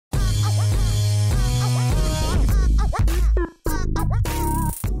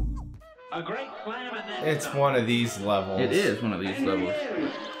A great slam and then It's one of these levels. It is one of these levels.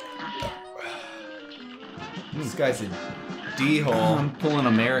 This guy's a D-hole. I'm pulling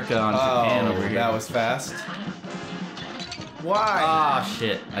America on Japan over here. That was fast. Why? Ah,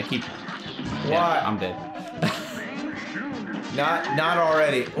 shit. I keep... Why? Yeah, I'm dead. Not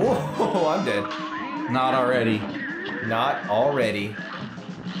already. Oh, I'm dead. Not already. Not already.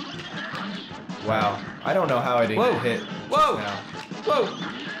 Wow. I don't know how I didn't get hit. Whoa! Now. Whoa!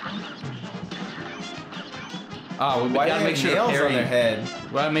 Oh, we Why gotta do make they sure have to nails parry. on their head?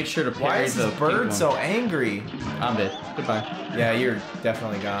 We gotta make sure to parry Why is the this bird pink so one. angry? I'm dead. Goodbye. Yeah, you're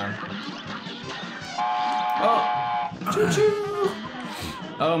definitely gone. Oh! Choo-choo!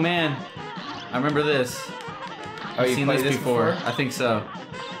 Oh, man. I remember this. Oh, I've you seen played this before. I think so.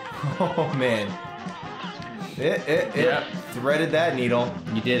 Oh, man. Yep. Threaded that needle.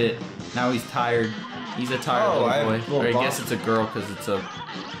 You did it. Now he's tired. He's a tired little boy. Or I guess it's a girl because it's a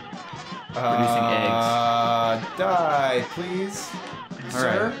producing eggs. Die, please.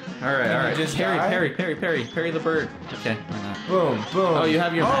 Sir? Alright. Just Parry the bird. Okay, why not? Boom, boom. Oh, you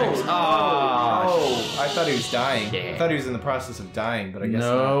have your max. Oh, I thought he was dying. Yeah. I thought he was in the process of dying, but I guess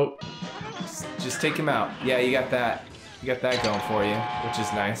no. not. Just take him out. Yeah, you got that. You got that going for you, which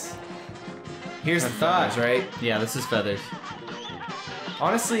is nice. Here's the feathers, right? Yeah, this is feathers.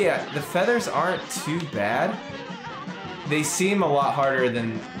 Honestly, the feathers aren't too bad. They seem a lot harder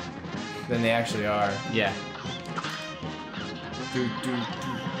than they actually are. Yeah.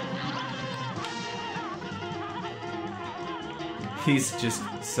 He's just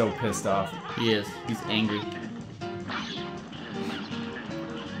so pissed off. He is. He's angry.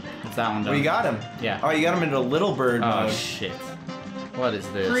 What's that one done? We got him. Yeah. Oh, you got him into little bird Oh, mode. shit. What is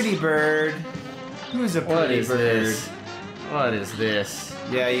this? Pretty bird. Who's a What pretty is bird? this? What is this?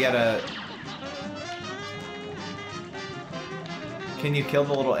 Yeah, you gotta... Can you kill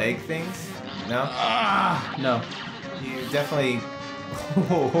the little egg things? No? Ah! No. You definitely...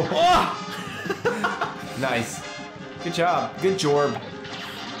 Nice. Good job. Good jorb.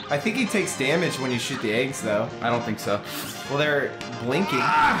 I think he takes damage when you shoot the eggs, though. I don't think so. Well, they're blinking.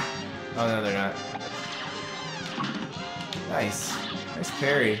 Ah! Oh, no, they're not. Nice. Nice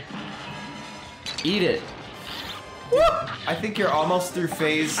parry. Eat it. I think you're almost through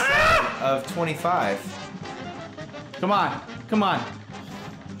phase of 25. Come on. Come on.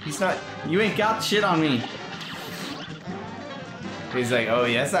 He's not... You ain't got shit on me. He's like, oh,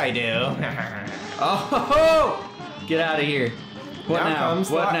 yes, I do. Oh, ho, ho! Get out of here. What now? Comes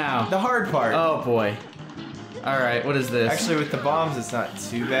What now? The hard part. Oh, boy. Alright, what is this? Actually, with the bombs, it's not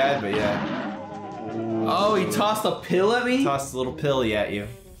too bad, but yeah. Oh, he tossed a pill at me? Tossed a little pilly at you.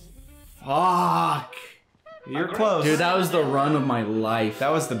 Fuck. You're close. Dude, that was the run of my life. That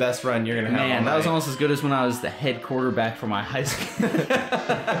was the best run you're gonna have. Man, all that was night. almost as good as when I was the head quarterback for my high school.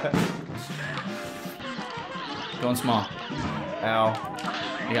 Going small. Ow.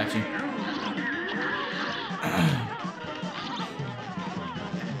 I got you.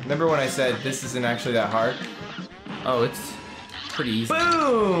 Remember when I said this isn't actually that hard? Oh, it's pretty easy.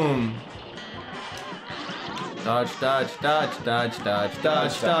 Boom! Dodge, dodge, dodge, dodge, dodge,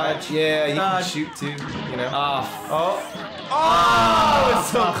 dodge, dodge. Yeah, you dodge. can shoot too, you know. Oh, Oh, it's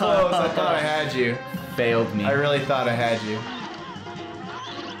so close. I thought I had you. failed me. I really thought I had you.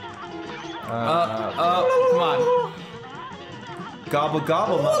 Come on. Gobble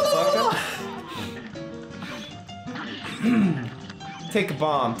gobble, motherfucker. Take a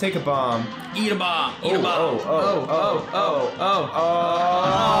bomb, take a bomb. Eat a bomb. Eat a bomb. Oh,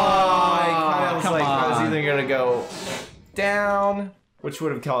 I kind of was come like, I was on. either gonna go down, which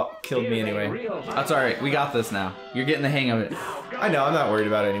would have killed me anyway. That's alright. We got this now. You're getting the hang of it. I know, I'm not worried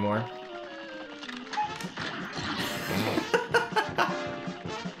about it anymore.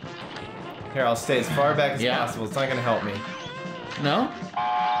 Here, I'll stay as far back as possible. It's not gonna help me. No?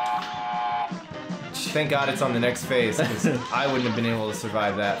 Thank God it's on the next phase, because I wouldn't have been able to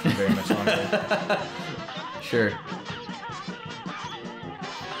survive that for very much longer. Sure.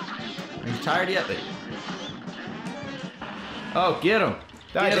 Are you tired yet, baby? Oh, get him.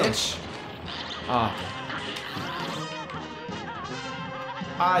 Die, Get him. bitch. Oh.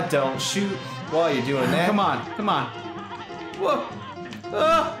 I don't shoot while you're doing that. Come on, come on. Whoa.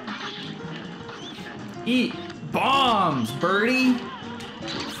 Ah. Eat bombs, birdie.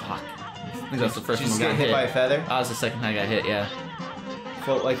 Fuck. I think that's the first Did you one just I got get hit by a feather? That was the second time I got hit, yeah.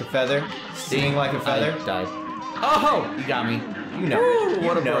 Float like a feather? Sting like a feather? I died. Oh! You got me. You know Woo, it.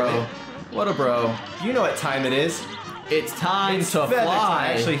 what a You know bro. it. What a bro. You know what time it is. It's time It's to feather fly.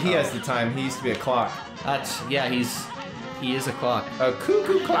 time. Actually, he has the time. He used to be a clock. That's, yeah, he is a clock. A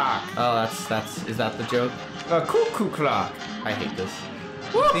cuckoo clock. Oh, is that the joke? A cuckoo clock. I hate this.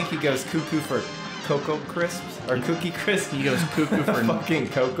 I think he goes cuckoo for Cocoa Crisps or Cookie Crisp. He goes cuckoo for fucking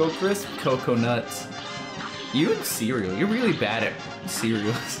Cocoa Crisp. Cocoa Nuts. You and cereal. You're really bad at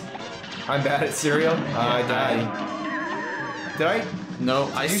cereals. I'm bad at cereal? I died. Did I? No,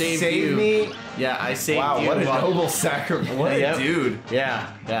 I saved you. Me? Yeah, I saved you. Wow, what a noble sacrifice. What a dude.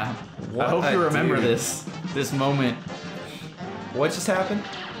 Yeah. What I hope you remember this moment. What just happened?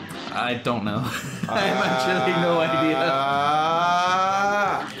 I don't know. I have actually no idea.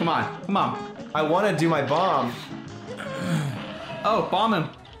 Come on. I want to do my bomb. Oh, bomb him.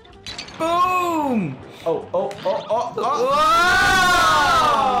 Boom! Oh,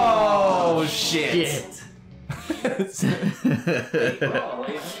 shit.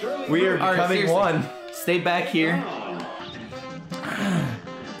 We are becoming one. Stay back here.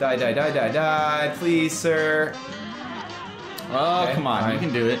 Die, please, sir. Oh, okay, come on. fine. You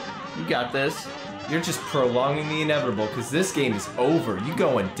can do it. You got this. You're just prolonging the inevitable, because this game is over. You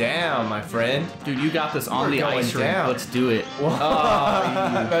going down, my friend. Dude, you got this on the ice rink. Let's do it.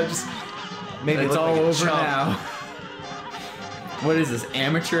 That just made me it's look all like a over chump. now. What is this,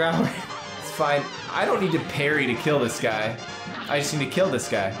 amateur hour? It's fine. I don't need to parry to kill this guy. I just need to kill this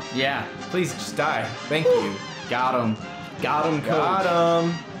guy. Yeah. Please, just die. Thank you. Got him. Got him, coach. Got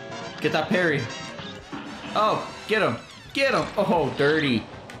him. Get that parry. Oh, get him. Get him. Oh, dirty.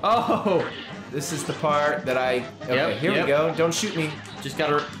 Oh. This is the part that I... Okay, here we go. Don't shoot me. Just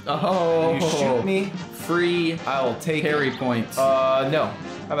gotta... Oh. You shoot me. Free I will take parry points. No.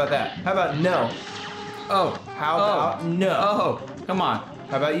 How about that? How about no? Oh. How about no? Oh. Come on.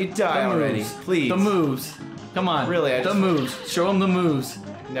 How about you die already? Please. The moves. Come on. Really? The moves. Show him the moves.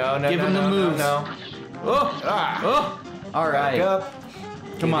 No. Give him the moves. No. Oh. Ah. Oh. All right. Back up.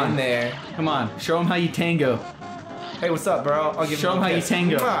 Come on. In there. Come on. Show him how you tango. Hey, what's up, bro? I'll give Show him how you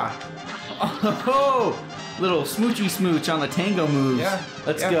tango. Oh, little smoochy smooch on the tango moves. Yeah.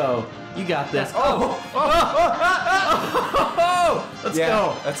 Let's go. You got this. Oh. Let's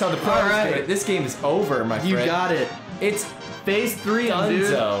go. That's how the pros do it. This game is over, my friend. You got it. It's phase 3,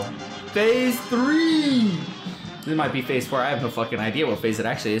 dude. Phase 3. This might be phase 4. I have no fucking idea what phase it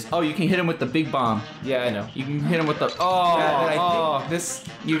actually is. Oh, you can hit him with the big bomb. Yeah, I know. You can hit him with the... Oh. I think this...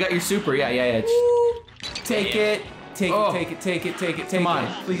 You got your super. Yeah. Take it. Take it. Come on.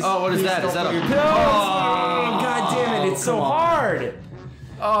 Please. Oh, what is that? Is that a... Oh, God damn it. It's so hard.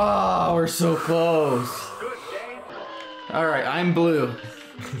 Oh, we're so close. All right, I'm blue.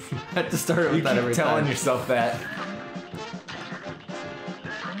 I have to start with that every time. You keep telling yourself that.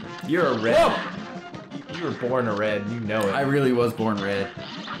 You're a red. Whoa! You were born a red. You know it. I really was born red.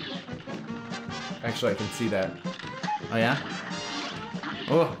 Actually, I can see that. Oh, yeah?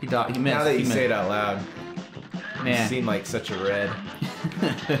 Oh, he missed. Now that you say it out loud. Man. You seem like such a red.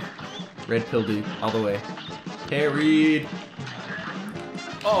 Red pill dude, all the way. Parried.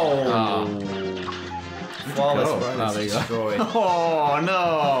 Oh. Flawless run is destroyed. Oh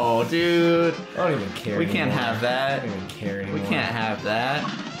no, dude. I don't even care. We can't have that. I don't even care anymore. We can't have that.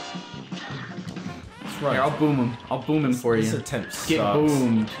 Run. Here, I'll boom him. I'll boom him for you. This attempt Get sucks.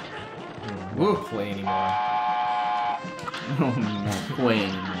 boomed. Won't play anymore. No, not play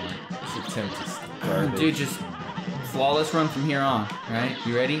anymore. This attempt is garbage. Dude, just flawless run from here on. Right?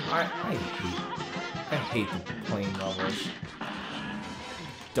 You ready? I hate the plane levels.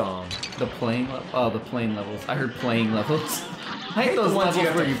 Dumb. The plane level? Oh, the plane levels. I heard playing levels. I hate those the ones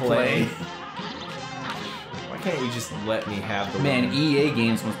levels where you play. Why can't you just let me have the Man, one? EA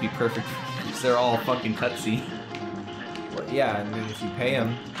games must be perfect because they're all fucking cutscene. Well, yeah, and then if you pay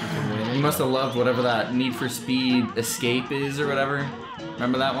them, you can win. You must have loved whatever that Need for Speed Escape is or whatever.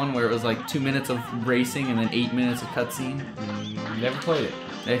 Remember that one where it was like 2 minutes of racing and then 8 minutes of cutscene? Never played it.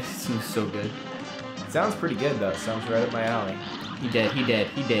 It seems so good. Sounds pretty good though. Sounds right up my alley. He dead.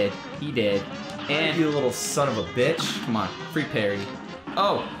 And you little son of a bitch. Come on, free parry.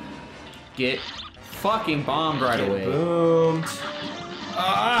 Oh, get fucking bombed right away. Boomed.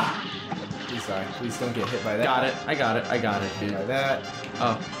 Ah! Please, sorry. Please don't get hit by that. Got it. I got it, dude. By that.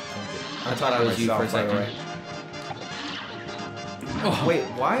 Oh, I thought I was you for a second. Oh. Wait,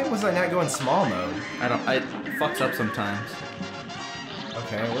 why was I not going small mode? It fucks up sometimes.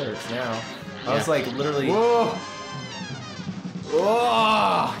 Okay, it works now. I was like literally. Whoa!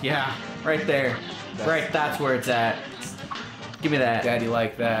 Whoa! Yeah, right there. That's where it's at. Give me that. Daddy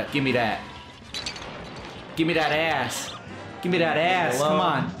like that. Give me that. Give me that ass. Give me that ass. Come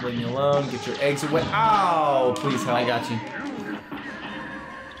on. Leave me alone. Get your eggs away. Ow! Please help. I got you.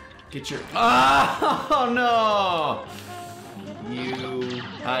 Get your. Oh no! You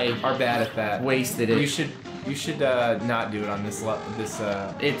are bad at that. Wasted it. You should not do it on this this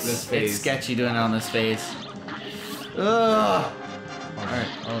phase. It's sketchy doing it on this phase. Ugh. All right.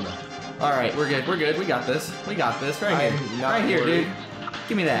 Oh no. All right, we're good. We're good. We got this. We got this. Right here. I'm not Right here, worried. dude.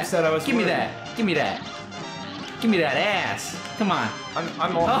 Give me that. You said I was Give me worried. that. Give me that. Give me that ass. Come on.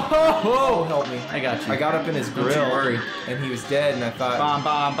 I'm all. Oh, help me. I got you. I got up in his Don't you grill, worry. and he was dead, and I thought. Bomb,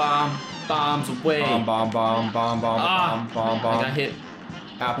 bomb, bomb. Bombs away. Bomb, bomb, bomb, bomb, bomb, Ah, bomb, bomb, bomb. I got hit.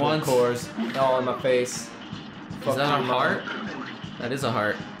 Apple once. cores all in my face. Is that a heart? That is a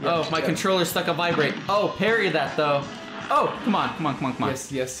heart. Yep, Oh, my yep. controller stuck a vibrate. Oh, parry that though. Oh, come on, come on, come on, come on.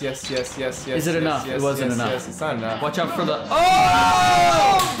 Yes, yes, yes, yes, yes, yes. Is it yes, enough? Yes, It wasn't yes, enough. Yes, it's not enough. Watch out for the.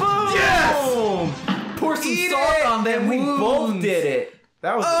 Oh! Boom! Yes! Boom! Pour some Eat salt it! on them And we both wounds. did it.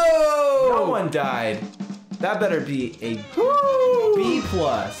 That was. Oh! No one died. That better be a Woo! B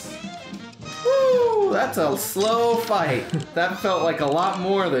plus. Woo! That's a slow fight. That felt like a lot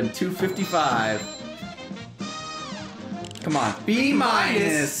more than 255. Come on, B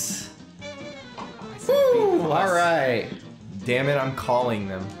minus. Woo! All right. Damn it! I'm calling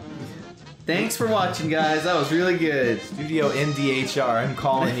them. Thanks for watching, guys. That was really good. Studio NDHR. I'm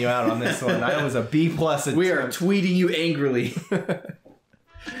calling you out on this one. That was a B plus. We are tweeting you angrily.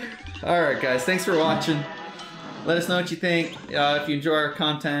 All right, guys. Thanks for watching. Let us know what you think. If you enjoy our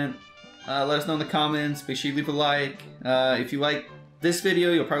content, let us know in the comments. Make sure you leave a like. If you like this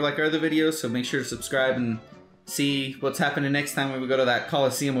video, you'll probably like our other videos. So make sure to subscribe and see what's happening next time when we go to that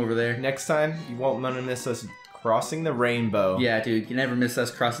Coliseum over there. Next time, you won't want to miss us crossing the rainbow. Yeah, dude. You never miss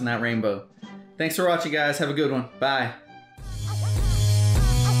us crossing that rainbow. Thanks for watching, guys. Have a good one. Bye.